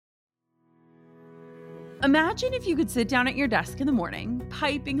Imagine if you could sit down at your desk in the morning,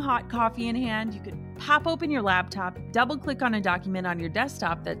 piping hot coffee in hand. You could pop open your laptop, double-click on a document on your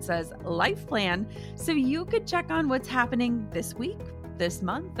desktop that says Life Plan, so you could check on what's happening this week, this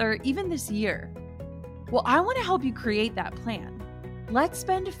month, or even this year. Well, I want to help you create that plan. Let's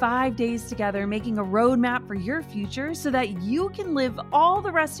spend 5 days together making a roadmap for your future so that you can live all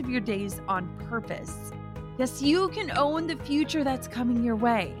the rest of your days on purpose. Yes, you can own the future that's coming your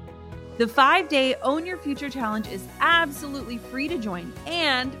way. The 5-day Own Your Future Challenge is absolutely free to join,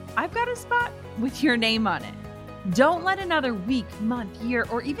 and I've got a spot with your name on it. Don't let another week, month, year,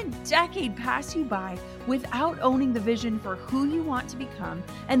 or even decade pass you by without owning the vision for who you want to become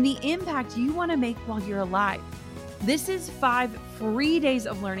and the impact you want to make while you're alive. This is 5 free days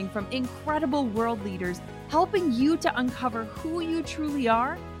of learning from incredible world leaders, helping you to uncover who you truly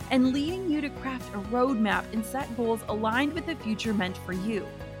are and leading you to craft a roadmap and set goals aligned with the future meant for you.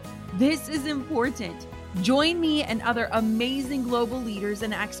 This is important. Join me and other amazing global leaders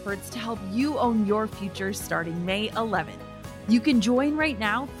and experts to help you own your future starting May 11th. You can join right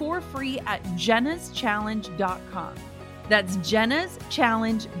now for free at jennaschallenge.com. That's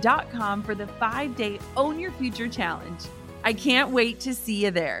jennaschallenge.com for the 5-day Own Your Future Challenge. I can't wait to see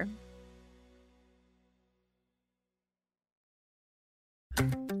you there.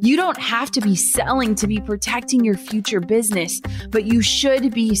 You don't have to be selling to be protecting your future business, but you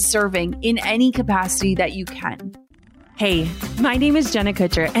should be serving in any capacity that you can. Hey, my name is Jenna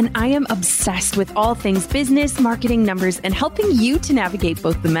Kutcher, and I am obsessed with all things business, marketing, numbers, and helping you to navigate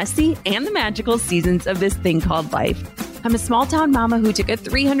both the messy and the magical seasons of this thing called life. I'm a small-town mama who took a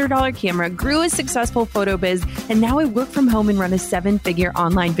 $300 camera, grew a successful photo biz, and now I work from home and run a 7-figure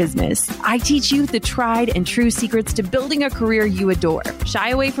online business. I teach you the tried and true secrets to building a career you adore. Shy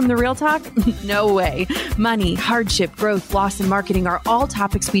away from the real talk? No way. Money, hardship, growth, loss, and marketing are all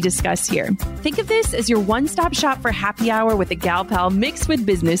topics we discuss here. Think of this as your one-stop shop for happy hour with a gal pal mixed with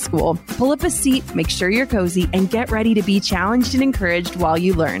business school. Pull up a seat, make sure you're cozy, and get ready to be challenged and encouraged while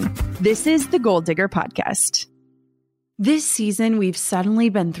you learn. This is the Goal Digger Podcast. This season we've suddenly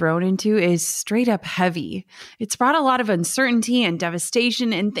been thrown into is straight up heavy. It's brought a lot of uncertainty and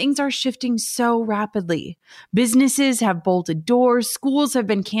devastation, and things are shifting so rapidly. Businesses have bolted doors, schools have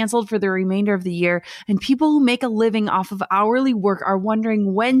been canceled for the remainder of the year, and people who make a living off of hourly work are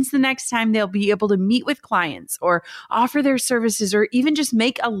wondering when's the next time they'll be able to meet with clients or offer their services or even just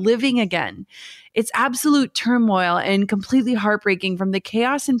make a living again. It's absolute turmoil and completely heartbreaking, from the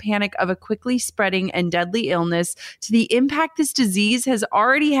chaos and panic of a quickly spreading and deadly illness to the impact this disease has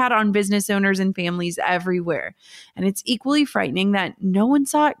already had on business owners and families everywhere. And it's equally frightening that no one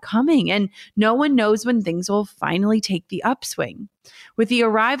saw it coming and no one knows when things will finally take the upswing. With the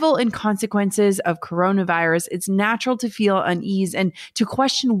arrival and consequences of coronavirus, it's natural to feel unease and to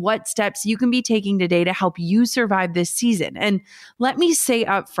question what steps you can be taking today to help you survive this season. And let me say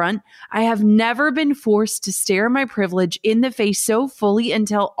up front, I have never been forced to stare my privilege in the face so fully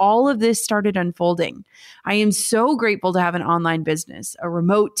until all of this started unfolding. I am so grateful to have an online business, a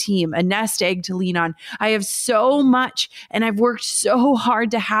remote team, a nest egg to lean on. I have so much, and I've worked so hard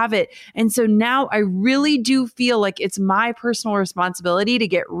to have it. And so now I really do feel like it's my personal responsibility to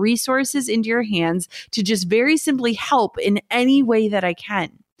get resources into your hands to just very simply help in any way that I can.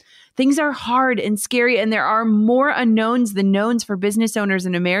 Things are hard and scary, and there are more unknowns than knowns for business owners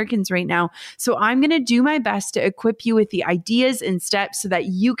and Americans right now. So I'm going to do my best to equip you with the ideas and steps so that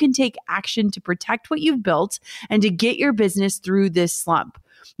you can take action to protect what you've built and to get your business through this slump.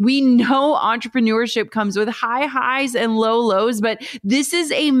 We know entrepreneurship comes with high highs and low lows, but this is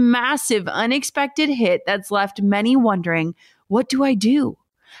a massive, unexpected hit that's left many wondering, what do I do?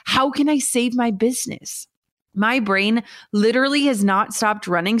 How can I save my business? My brain literally has not stopped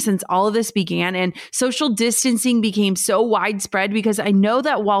running since all of this began, and social distancing became so widespread because I know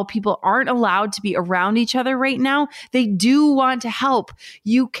that while people aren't allowed to be around each other right now, they do want to help.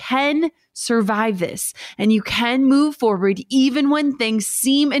 You can survive this, and you can move forward even when things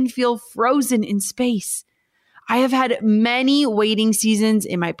seem and feel frozen in space. I have had many waiting seasons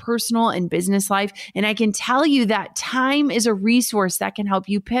in my personal and business life, and I can tell you that time is a resource that can help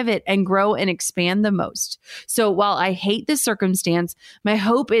you pivot and grow and expand the most. So while I hate this circumstance, my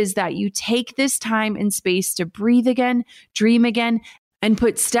hope is that you take this time and space to breathe again, dream again, and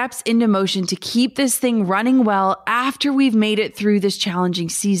put steps into motion to keep this thing running well after we've made it through this challenging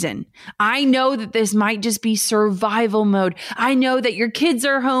season. I know that this might just be survival mode. I know that your kids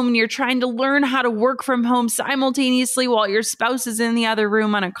are home and you're trying to learn how to work from home simultaneously while your spouse is in the other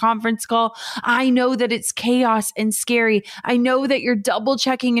room on a conference call. I know that it's chaos and scary. I know that you're double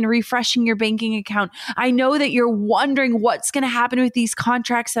checking and refreshing your banking account. I know that you're wondering what's going to happen with these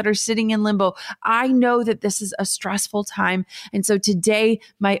contracts that are sitting in limbo. I know that this is a stressful time. And so today,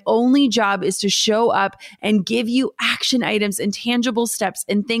 my only job is to show up and give you action items and tangible steps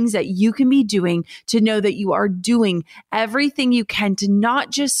and things that you can be doing to know that you are doing everything you can to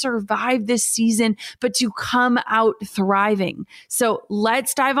not just survive this season, but to come out thriving. So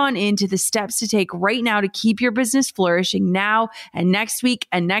let's dive on into the steps to take right now to keep your business flourishing now and next week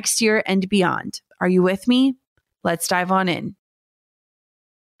and next year and beyond. Are you with me? Let's dive on in.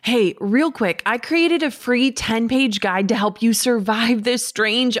 Hey, real quick, I created a free 10-page guide to help you survive this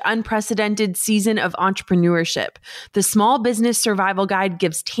strange, unprecedented season of entrepreneurship. The Small Business Survival Guide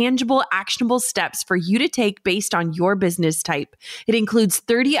gives tangible, actionable steps for you to take based on your business type. It includes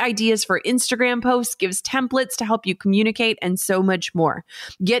 30 ideas for Instagram posts, gives templates to help you communicate, and so much more.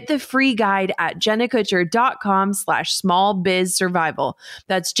 Get the free guide at jennakutcher.com/smallbizsurvival.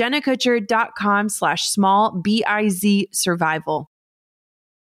 That's jennakutcher.com/smallbizsurvival.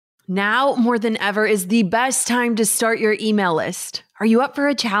 Now, more than ever, is the best time to start your email list. Are you up for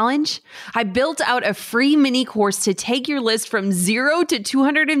a challenge? I built out a free mini course to take your list from 0 to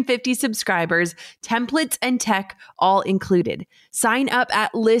 250 subscribers, templates and tech all included. Sign up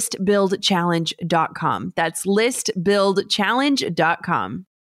at listbuildchallenge.com. That's listbuildchallenge.com.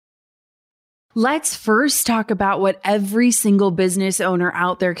 Let's first talk about what every single business owner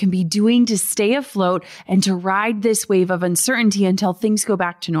out there can be doing to stay afloat and to ride this wave of uncertainty until things go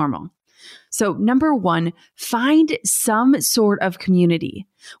back to normal. So number one, find some sort of community.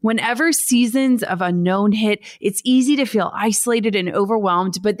 Whenever seasons of unknown hit, it's easy to feel isolated and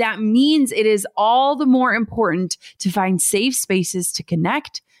overwhelmed, but that means it is all the more important to find safe spaces to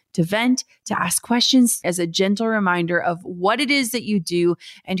connect, to vent, to ask questions as a gentle reminder of what it is that you do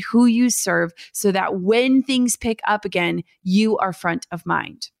and who you serve so that when things pick up again, you are front of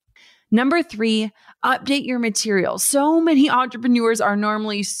mind. Number three, update your material. So many entrepreneurs are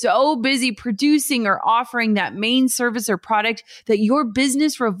normally so busy producing or offering that main service or product that your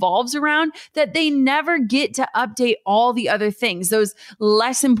business revolves around that they never get to update all the other things, those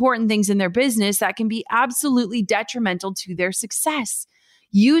less important things in their business that can be absolutely detrimental to their success.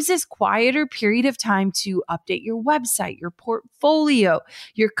 Use this quieter period of time to update your website, your portfolio,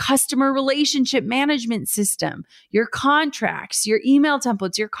 your customer relationship management system, your contracts, your email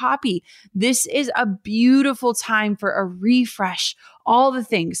templates, your copy. This is a beautiful time for a refresh. All the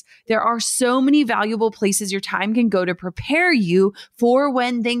things. There are so many valuable places your time can go to prepare you for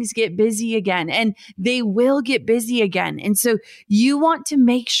when things get busy again, and they will get busy again. And so you want to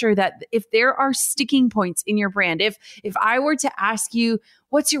make sure that if there are sticking points in your brand, if I were to ask you,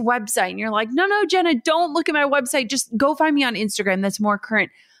 what's your website? And you're like, no, Jenna, don't look at my website. Just go find me on Instagram. That's more current.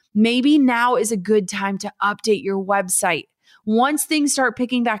 Maybe now is a good time to update your website. Once things start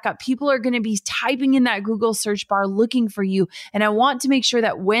picking back up, people are going to be typing in that Google search bar looking for you. And I want to make sure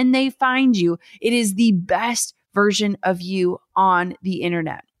that when they find you, it is the best version of you on the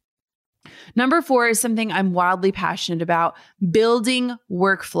internet. Number four is something I'm wildly passionate about: building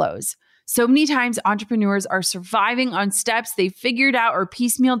workflows. So many times entrepreneurs are surviving on steps they figured out or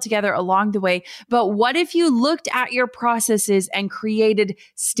piecemealed together along the way. But what if you looked at your processes and created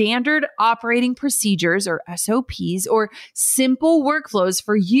standard operating procedures or SOPs or simple workflows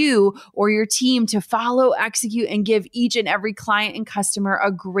for you or your team to follow, execute, and give each and every client and customer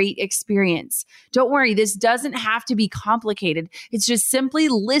a great experience? Don't worry, this doesn't have to be complicated. It's just simply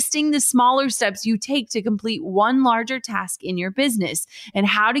listing the smaller steps you take to complete one larger task in your business and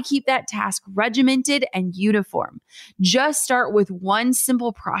how to keep that task regimented and uniform. Just start with one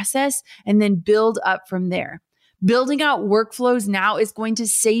simple process and then build up from there. Building out workflows now is going to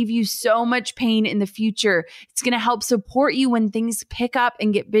save you so much pain in the future. It's going to help support you when things pick up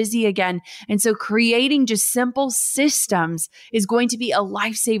and get busy again. And so creating just simple systems is going to be a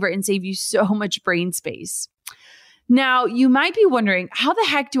lifesaver and save you so much brain space. Now, you might be wondering, how the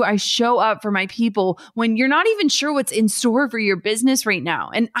heck do I show up for my people when you're not even sure what's in store for your business right now?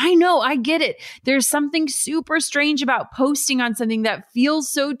 And I know, I get it. There's something super strange about posting on something that feels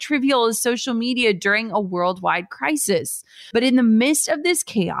so trivial as social media during a worldwide crisis. But in the midst of this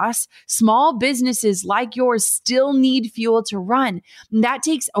chaos, small businesses like yours still need fuel to run. And that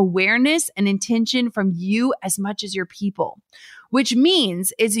takes awareness and intention from you as much as your people. which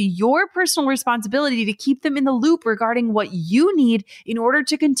means it's your personal responsibility to keep them in the loop regarding what you need in order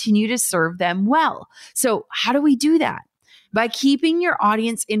to continue to serve them well. So how do we do that? By keeping your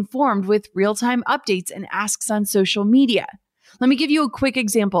audience informed with real-time updates and asks on social media. Let me give you a quick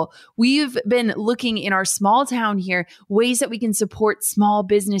example. We've been looking in our small town here, ways that we can support small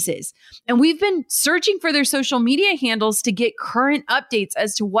businesses. And we've been searching for their social media handles to get current updates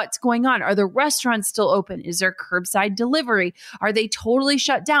as to what's going on. Are the restaurants still open? Is there curbside delivery? Are they totally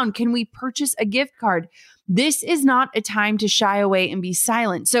shut down? Can we purchase a gift card? This is not a time to shy away and be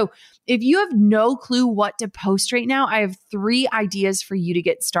silent. So if you have no clue what to post right now, I have 3 ideas for you to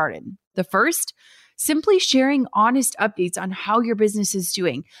get started. The first, simply sharing honest updates on how your business is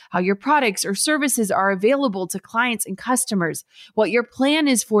doing, how your products or services are available to clients and customers, what your plan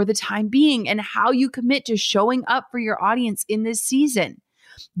is for the time being, and how you commit to showing up for your audience in this season.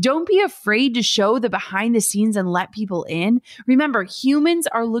 Don't be afraid to show the behind the scenes and let people in. Remember, humans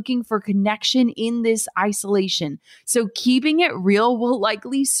are looking for connection in this isolation, so keeping it real will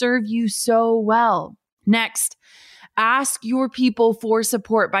likely serve you so well. Next, ask your people for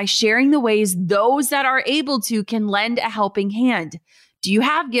support by sharing the ways those that are able to can lend a helping hand. Do you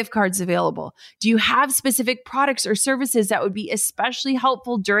have gift cards available? Do you have specific products or services that would be especially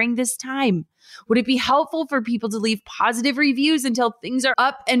helpful during this time? Would it be helpful for people to leave positive reviews until things are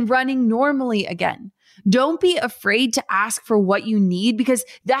up and running normally again? Don't be afraid to ask for what you need, because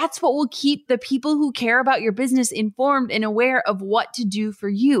that's what will keep the people who care about your business informed and aware of what to do for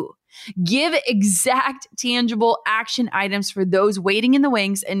you. Give exact, tangible action items for those waiting in the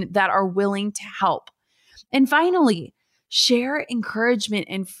wings and that are willing to help. And finally, share encouragement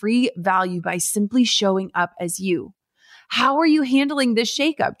and free value by simply showing up as you. How are you handling this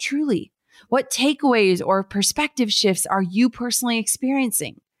shakeup truly? What takeaways or perspective shifts are you personally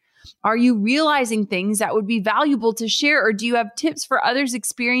experiencing? Are you realizing things that would be valuable to share, or do you have tips for others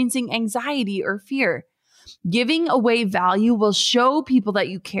experiencing anxiety or fear? Giving away value will show people that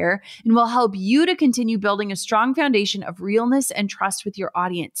you care and will help you to continue building a strong foundation of realness and trust with your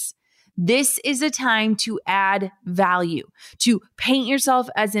audience. This is a time to add value, to paint yourself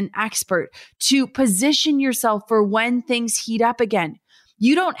as an expert, to position yourself for when things heat up again.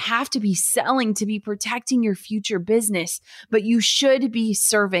 You don't have to be selling to be protecting your future business, but you should be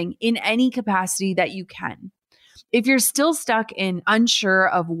serving in any capacity that you can. If you're still stuck and unsure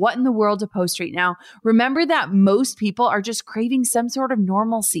of what in the world to post right now, remember that most people are just craving some sort of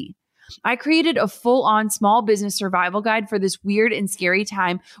normalcy. I created a full-on small business survival guide for this weird and scary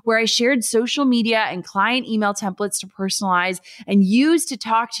time where I shared social media and client email templates to personalize and use to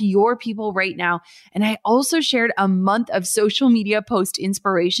talk to your people right now. And I also shared a month of social media post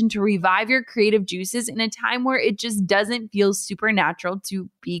inspiration to revive your creative juices in a time where it just doesn't feel supernatural to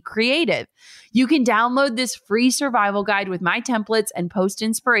be creative. You can download this free survival guide with my templates and post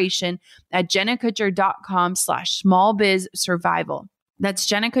inspiration at jennakutcher.com/smallbizsurvival. That's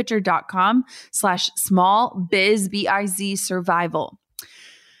jennakutcher.com/smallbiz survival.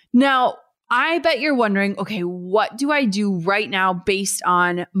 Now, I bet you're wondering, okay, what do I do right now based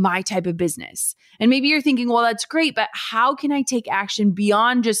on my type of business? And maybe you're thinking, well, that's great, but how can I take action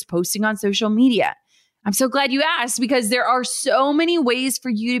beyond just posting on social media? I'm so glad you asked, because there are so many ways for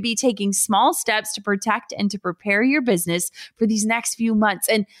you to be taking small steps to protect and to prepare your business for these next few months.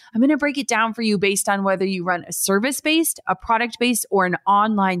 And I'm going to break it down for you based on whether you run a service-based, a product-based, or an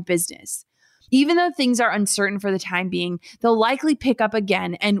online business. Even though things are uncertain for the time being, they'll likely pick up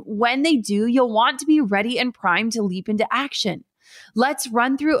again. And when they do, you'll want to be ready and primed to leap into action. Let's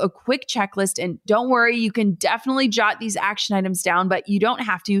run through a quick checklist, and don't worry, you can definitely jot these action items down, but you don't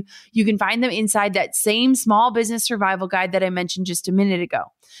have to. You can find them inside that same small business survival guide that I mentioned just a minute ago.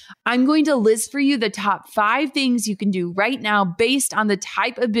 I'm going to list for you the top 5 things you can do right now based on the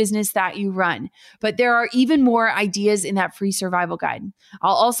type of business that you run. But there are even more ideas in that free survival guide.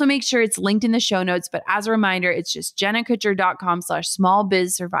 I'll also make sure it's linked in the show notes, but as a reminder, it's just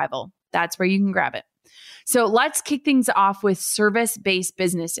jennakutcher.com/smallbizsurvival. That's where you can grab it. So let's kick things off with service-based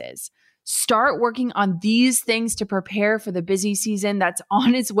businesses. Start working on these things to prepare for the busy season that's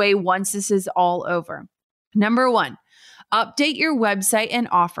on its way once this is all over. Number 1, update your website and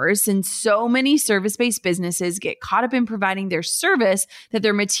offers, since so many service-based businesses get caught up in providing their service that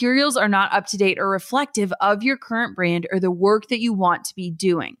their materials are not up to date or reflective of your current brand or the work that you want to be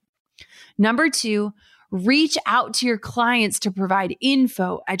doing. Number 2, reach out to your clients to provide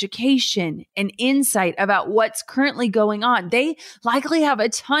info, education, and insight about what's currently going on. They likely have a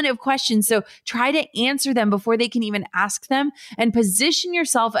ton of questions, so try to answer them before they can even ask them, and position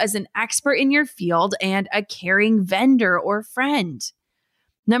yourself as an expert in your field and a caring vendor or friend.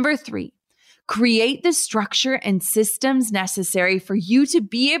 Number 3, Create the structure and systems necessary for you to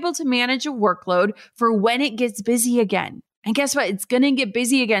be able to manage a workload for when it gets busy again. And guess what? It's going to get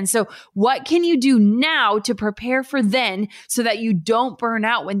busy again. So what can you do now to prepare for then so that you don't burn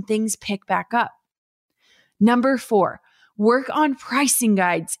out when things pick back up? Number 4, work on pricing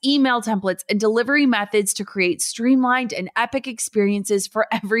guides, email templates, and delivery methods to create streamlined and epic experiences for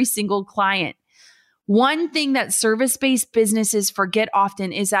every single client. One thing that service-based businesses forget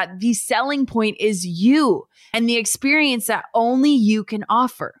often is that the selling point is you and the experience that only you can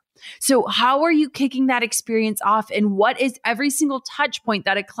offer. So how are you kicking that experience off? And what is every single touch point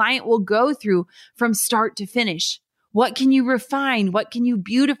that a client will go through from start to finish? What can you refine? What can you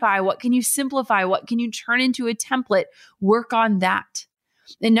beautify? What can you simplify? What can you turn into a template? Work on that.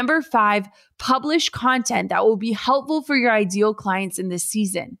 And number 5, publish content that will be helpful for your ideal clients in this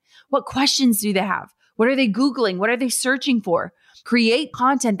season. What questions do they have? What are they Googling? What are they searching for? Create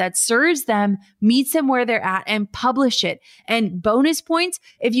content that serves them, meets them where they're at, and publish it. And bonus points,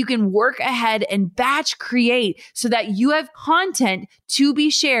 if you can work ahead and batch create so that you have content to be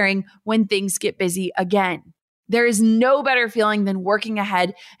sharing when things get busy again. There is no better feeling than working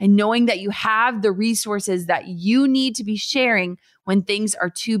ahead and knowing that you have the resources that you need to be sharing when things are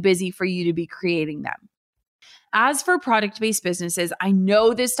too busy for you to be creating them. As for product-based businesses, I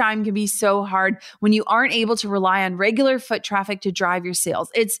know this time can be so hard when you aren't able to rely on regular foot traffic to drive your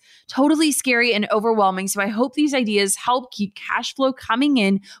sales. It's totally scary and overwhelming, so I hope these ideas help keep cash flow coming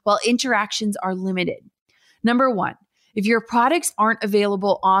in while interactions are limited. Number 1, if your products aren't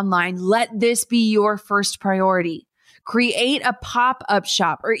available online, let this be your first priority. Create a pop-up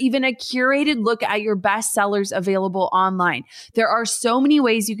shop or even a curated look at your best sellers available online. There are so many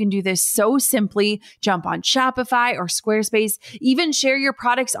ways you can do this so simply. Jump on Shopify or Squarespace. Even share your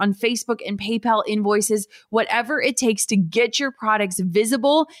products on Facebook and PayPal invoices, whatever it takes to get your products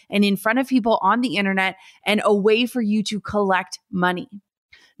visible and in front of people on the internet and a way for you to collect money.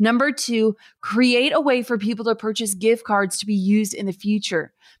 Number 2, create a way for people to purchase gift cards to be used in the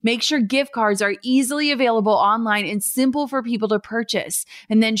future. Make sure gift cards are easily available online and simple for people to purchase.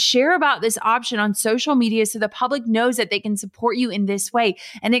 And then share about this option on social media so the public knows that they can support you in this way.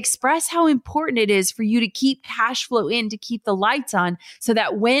 And express how important it is for you to keep cash flow in, to keep the lights on, so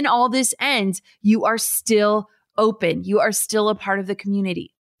that when all this ends, you are still open. You are still a part of the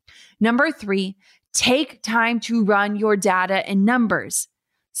community. Number 3, take time to run your data and numbers.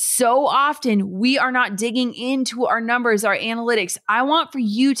 So often we are not digging into our numbers, our analytics. I want for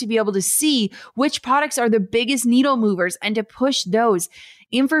you to be able to see which products are the biggest needle movers and to push those.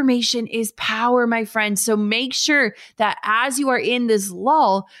 Information is power, my friend. So make sure that as you are in this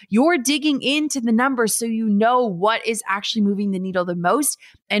lull, you're digging into the numbers so you know what is actually moving the needle the most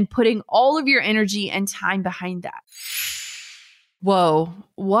and putting all of your energy and time behind that. Whoa,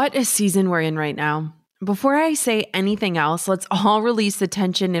 what a season we're in right now. Before I say anything else, let's all release the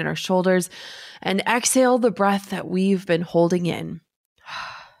tension in our shoulders and exhale the breath that we've been holding in.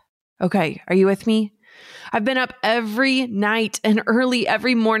 Okay, are you with me? I've been up every night and early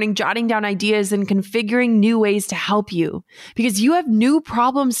every morning jotting down ideas and configuring new ways to help you because you have new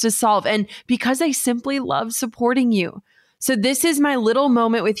problems to solve and because I simply love supporting you. So this is my little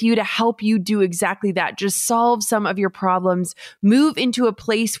moment with you to help you do exactly that. Just solve some of your problems, move into a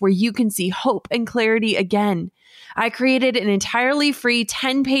place where you can see hope and clarity again. I created an entirely free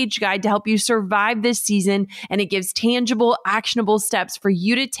 10-page guide to help you survive this season, and it gives tangible, actionable steps for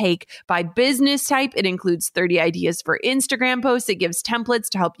you to take by business type. It includes 30 ideas for Instagram posts. It gives templates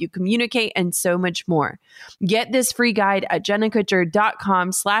to help you communicate and so much more. Get this free guide at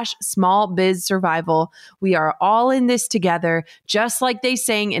jennakutcher.com/smallbizsurvival. We are all in this together, just like they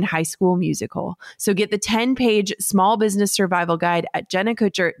sang in High School Musical. So get the 10-page small business survival guide at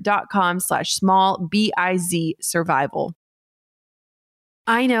jennakutcher.com/smallbizsurvival.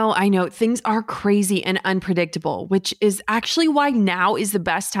 I know, things are crazy and unpredictable, which is actually why now is the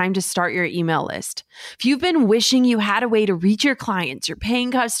best time to start your email list. If you've been wishing you had a way to reach your clients, your paying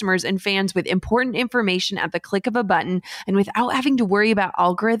customers, and fans with important information at the click of a button and without having to worry about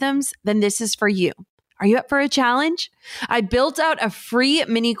algorithms, then this is for you. Are you up for a challenge? I built out a free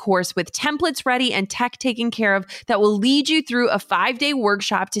mini course with templates ready and tech taken care of that will lead you through a 5-day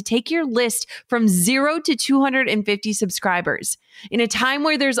workshop to take your list from 0 to 250 subscribers. In a time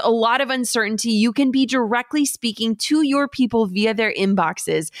where there's a lot of uncertainty, you can be directly speaking to your people via their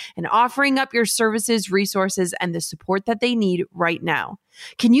inboxes and offering up your services, resources, and the support that they need right now.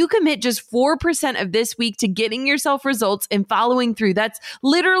 Can you commit just 4% of this week to getting yourself results and following through? That's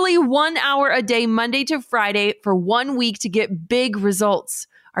literally 1 hour a day, Monday to Friday for 1 week to get big results.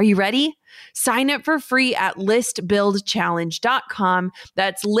 Are you ready? Sign up for free at listbuildchallenge.com.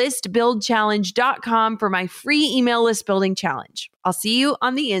 That's listbuildchallenge.com for my free email list building challenge. I'll see you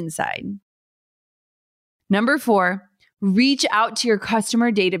on the inside. Number 4, reach out to your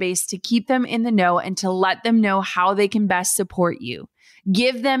customer database to keep them in the know and to let them know how they can best support you.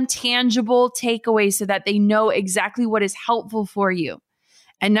 Give them tangible takeaways so that they know exactly what is helpful for you.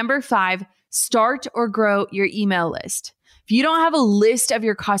 And number 5, start or grow your email list. If you don't have a list of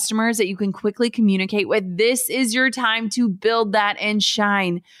your customers that you can quickly communicate with, this is your time to build that and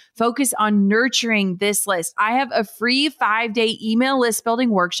shine. Focus on nurturing this list. I have a free 5-day email list building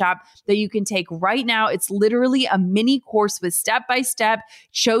workshop that you can take right now. It's literally a mini course with step-by-step,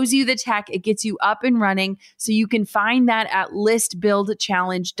 shows you the tech, it gets you up and running. So you can find that at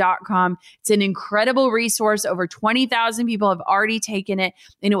listbuildchallenge.com. It's an incredible resource. Over 20,000 people have already taken it,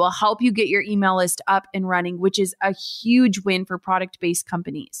 and it will help you get your email list up and running, which is a huge win for product-based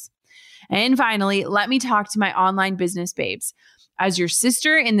companies. And finally, let me talk to my online business babes. As your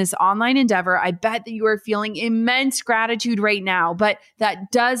sister in this online endeavor, I bet that you are feeling immense gratitude right now, but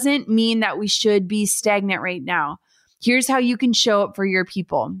that doesn't mean that we should be stagnant right now. Here's how you can show up for your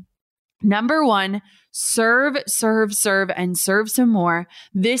people. Number 1, serve, and serve some more.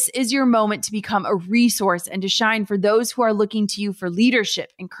 This is your moment to become a resource and to shine for those who are looking to you for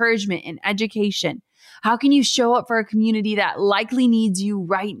leadership, encouragement, and education. How can you show up for a community that likely needs you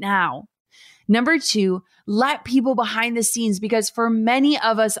right now? Number 2, let people behind the scenes, because for many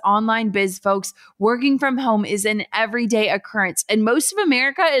of us online biz folks, working from home is an everyday occurrence, and most of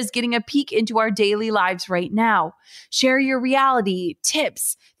America is getting a peek into our daily lives right now. Share your reality,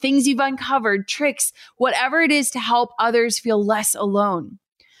 tips, things you've uncovered, tricks, whatever it is to help others feel less alone.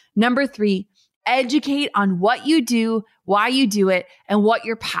 Number 3, educate on what you do, why you do it, and what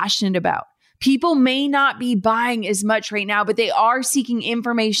you're passionate about. People may not be buying as much right now, but they are seeking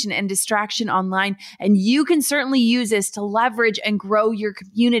information and distraction online. And you can certainly use this to leverage and grow your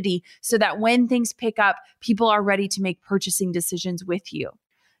community so that when things pick up, people are ready to make purchasing decisions with you.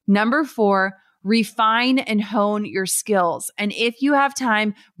 Number 4, refine and hone your skills. And if you have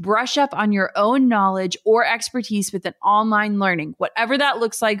time, brush up on your own knowledge or expertise with an online learning, whatever that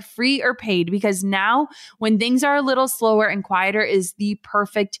looks like, free or paid, because now when things are a little slower and quieter is the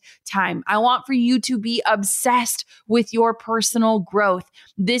perfect time. I want for you to be obsessed with your personal growth.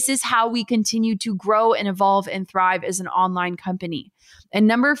 This is how we continue to grow and evolve and thrive as an online company. And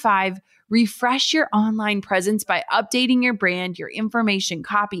number 5, refresh your online presence by updating your brand, your information,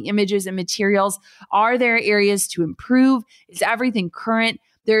 copy, images, and materials. Are there areas to improve? Is everything current?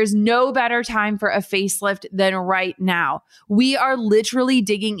 There is no better time for a facelift than right now. We are literally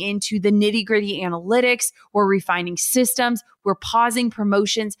digging into the nitty-gritty analytics. We're refining systems. We're pausing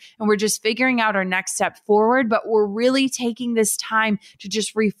promotions, and we're just figuring out our next step forward. But we're really taking this time to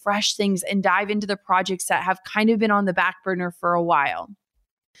just refresh things and dive into the projects that have kind of been on the back burner for a while.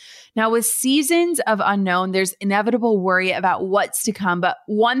 Now, with seasons of unknown, there's inevitable worry about what's to come. But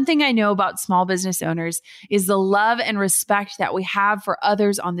one thing I know about small business owners is the love and respect that we have for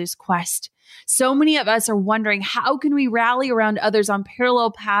others on this quest. So many of us are wondering, how can we rally around others on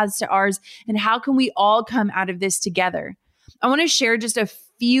parallel paths to ours? And how can we all come out of this together? I want to share just a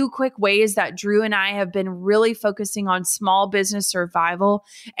few quick ways that Drew and I have been really focusing on small business survival.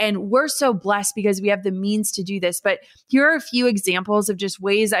 And we're so blessed because we have the means to do this. But here are a few examples of just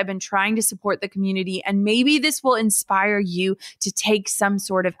ways I've been trying to support the community. And maybe this will inspire you to take some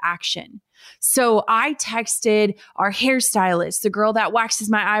sort of action. So I texted our hairstylist, the girl that waxes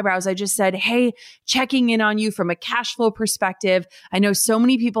my eyebrows. I just said, hey, checking in on you from a cash flow perspective. I know so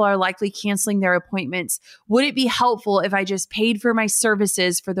many people are likely canceling their appointments. Would it be helpful if I just paid for my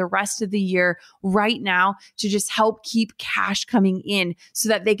services for the rest of the year right now to just help keep cash coming in so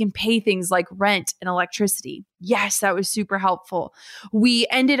that they can pay things like rent and electricity? Yes, that was super helpful. We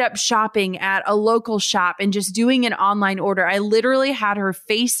ended up shopping at a local shop and just doing an online order. I literally had her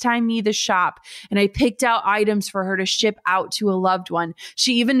FaceTime me the shop and I picked out items for her to ship out to a loved one.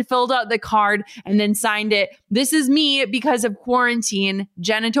 She even filled out the card and then signed it. This is me because of quarantine.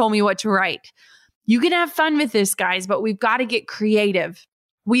 Jenna told me what to write. You can have fun with this, guys, but we've got to get creative.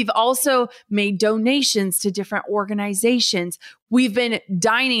 We've also made donations to different organizations. We've been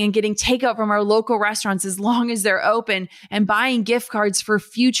dining and getting takeout from our local restaurants as long as they're open and buying gift cards for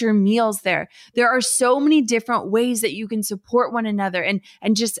future meals there. There are so many different ways that you can support one another and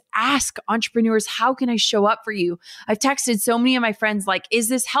just ask entrepreneurs, how can I show up for you? I've texted so many of my friends like, is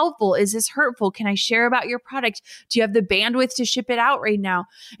this helpful? Is this hurtful? Can I share about your product? Do you have the bandwidth to ship it out right now?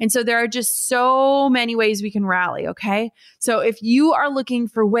 And so there are just so many ways we can rally, okay? So if you are looking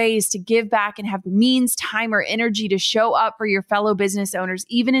for ways to give back and have the means, time, or energy to show up for your fellow fellow business owners,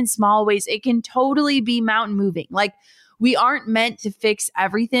 even in small ways, it can totally be mountain moving. Like, we aren't meant to fix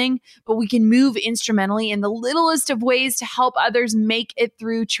everything, but we can move instrumentally in the littlest of ways to help others make it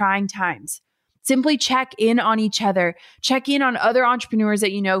through trying times. Simply check in on each other. Check in on other entrepreneurs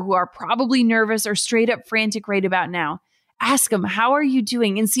that you know who are probably nervous or straight up frantic right about now. Ask them, how are you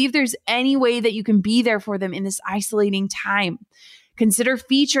doing? And see if there's any way that you can be there for them in this isolating time. Consider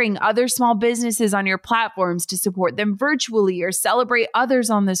featuring other small businesses on your platforms to support them virtually or celebrate others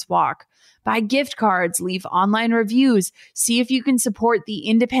on this walk. Buy gift cards, leave online reviews, see if you can support the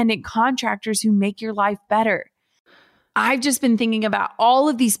independent contractors who make your life better. I've just been thinking about all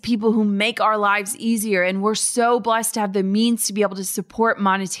of these people who make our lives easier, and we're so blessed to have the means to be able to support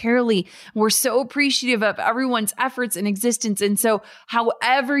monetarily. We're so appreciative of everyone's efforts and existence. And so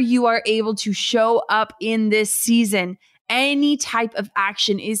however you are able to show up in this season, any type of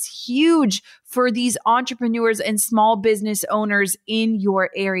action is huge for these entrepreneurs and small business owners in your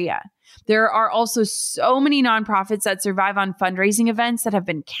area. There are also so many nonprofits that survive on fundraising events that have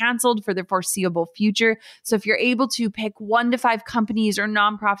been canceled for the foreseeable future. So if you're able to pick 1 to 5 companies or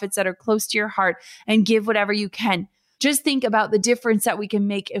nonprofits that are close to your heart and give whatever you can, just think about the difference that we can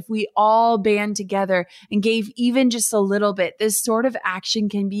make if we all band together and gave even just a little bit. This sort of action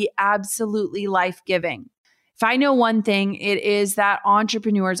can be absolutely life-giving. If I know one thing, it is that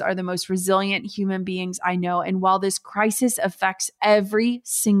entrepreneurs are the most resilient human beings I know. And while this crisis affects every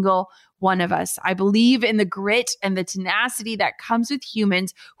single one of us, I believe in the grit and the tenacity that comes with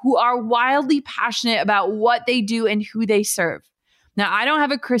humans who are wildly passionate about what they do and who they serve. Now, I don't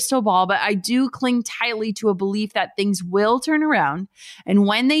have a crystal ball, but I do cling tightly to a belief that things will turn around. And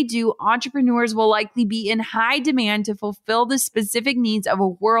when they do, entrepreneurs will likely be in high demand to fulfill the specific needs of a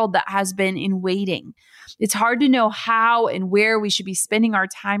world that has been in waiting. It's hard to know how and where we should be spending our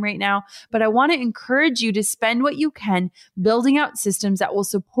time right now, but I want to encourage you to spend what you can building out systems that will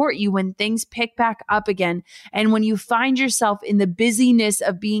support you when things pick back up again and when you find yourself in the busyness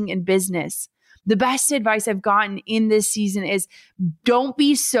of being in business. The best advice I've gotten in this season is don't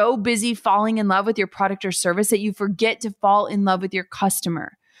be so busy falling in love with your product or service that you forget to fall in love with your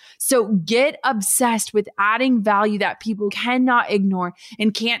customer. So get obsessed with adding value that people cannot ignore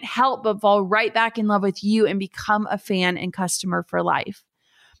and can't help but fall right back in love with you and become a fan and customer for life.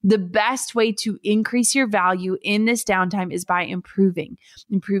 The best way to increase your value in this downtime is by improving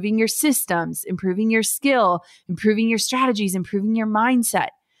your systems, improving your skill, improving your strategies, improving your mindset.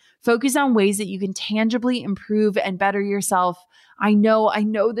 Focus on ways that you can tangibly improve and better yourself. I know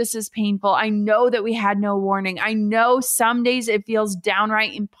this is painful. I know that we had no warning. I know some days it feels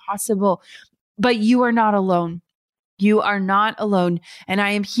downright impossible, but you are not alone. You are not alone. And I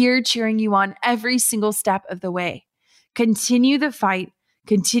am here cheering you on every single step of the way. Continue the fight.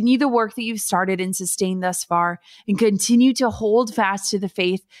 Continue the work that you've started and sustained thus far, and continue to hold fast to the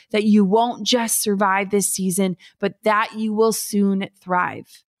faith that you won't just survive this season, but that you will soon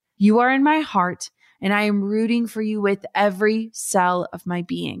thrive. You are in my heart, and I am rooting for you with every cell of my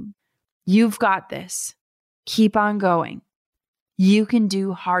being. You've got this. Keep on going. You can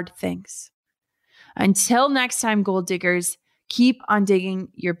do hard things. Until next time, goal diggers, keep on digging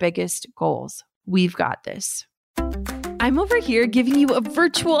your biggest goals. We've got this. I'm over here giving you a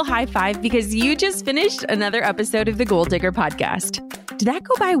virtual high five because you just finished another episode of the Goal Digger podcast. Did that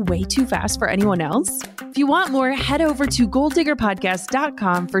go by way too fast for anyone else? If you want more, head over to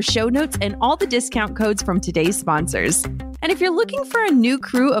goaldiggerpodcast.com for show notes and all the discount codes from today's sponsors. And if you're looking for a new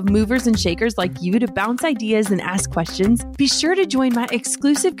crew of movers and shakers like you to bounce ideas and ask questions, be sure to join my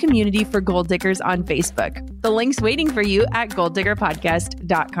exclusive community for Goal Diggers on Facebook. The link's waiting for you at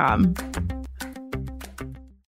goaldiggerpodcast.com.